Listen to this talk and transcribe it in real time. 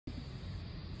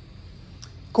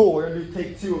Cool, we're gonna do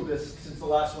take two of this since the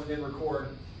last one didn't record.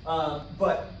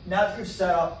 But now that you've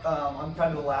set up on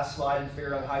kind of the last slide and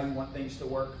figured out how you want things to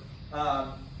work,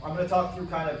 I'm gonna talk through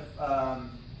kind of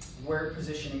where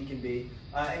positioning can be.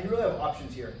 And you really have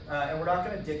options here. And we're not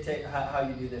gonna dictate how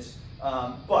you do this.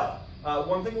 But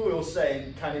one thing we will say,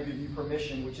 and kind of give you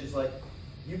permission, which is like,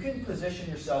 you can position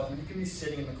yourself and you can be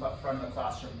sitting in the front of the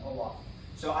classroom a lot.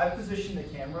 So I positioned the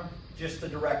camera just to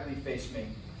directly face me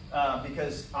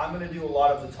because I'm going to do a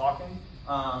lot of the talking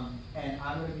and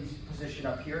I'm going to be positioned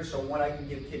up here so one, I can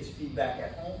give kids feedback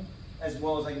at home as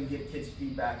well as I can give kids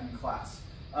feedback in class.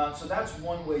 So that's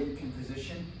one way you can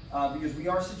position because we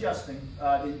are suggesting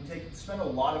that you spend a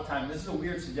lot of time. This is a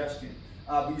weird suggestion,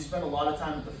 but you spend a lot of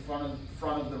time at the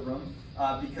front of the room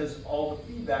because all the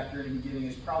feedback you're going to be giving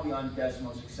is probably on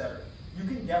Desmos, etc. You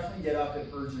can definitely get up and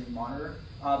urgently monitor,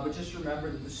 but just remember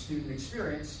that the student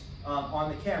experience on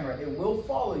the camera, it will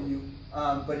follow you,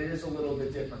 but it is a little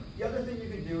bit different. The other thing you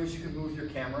can do is you can move your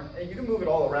camera, and you can move it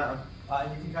all around, and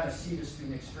you can kind of see the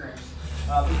student experience,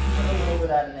 but you can put it a little bit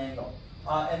at an angle.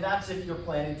 And that's if you're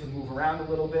planning to move around a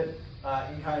little bit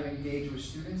and kind of engage with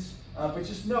students. But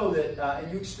just know that,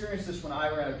 and you experienced this when I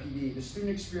ran a PD, the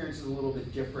student experience is a little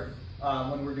bit different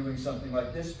when we're doing something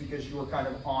like this because you were kind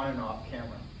of on and off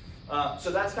camera.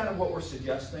 So that's kind of what we're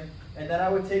suggesting. And then I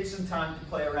would take some time to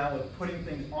play around with putting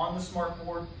things on the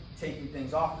smartboard, taking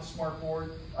things off the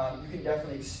smartboard. You can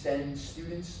definitely extend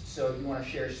students. So if you want to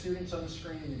share students on the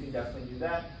screen, you can definitely do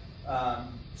that.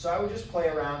 So I would just play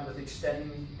around with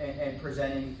extending and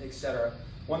presenting, etc.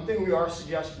 One thing we are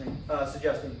suggesting,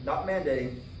 not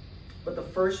mandating, but the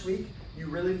first week, you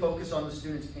really focus on the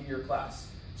students in your class.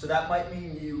 So that might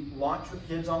mean you launch with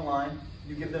kids online,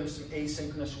 you give them some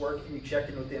asynchronous work, and you check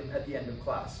in with them at the end of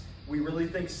class. We really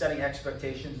think setting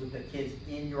expectations with the kids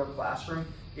in your classroom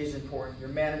is important. Your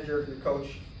manager, your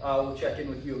coach will check in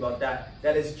with you about that.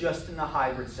 That is just in the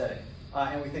hybrid setting,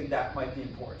 and we think that might be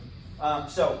important.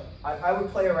 So I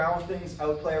would play around with things. I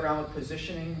would play around with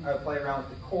positioning. I would play around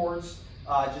with the chords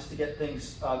just to get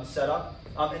things set up.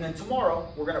 And then tomorrow,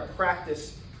 we're going to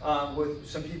practice with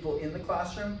some people in the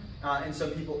classroom and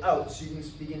some people out so you can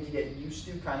begin to get used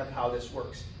to kind of how this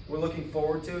works. We're looking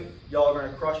forward to it. Y'all are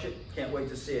going to crush it. Can't wait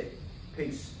to see it.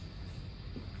 Peace.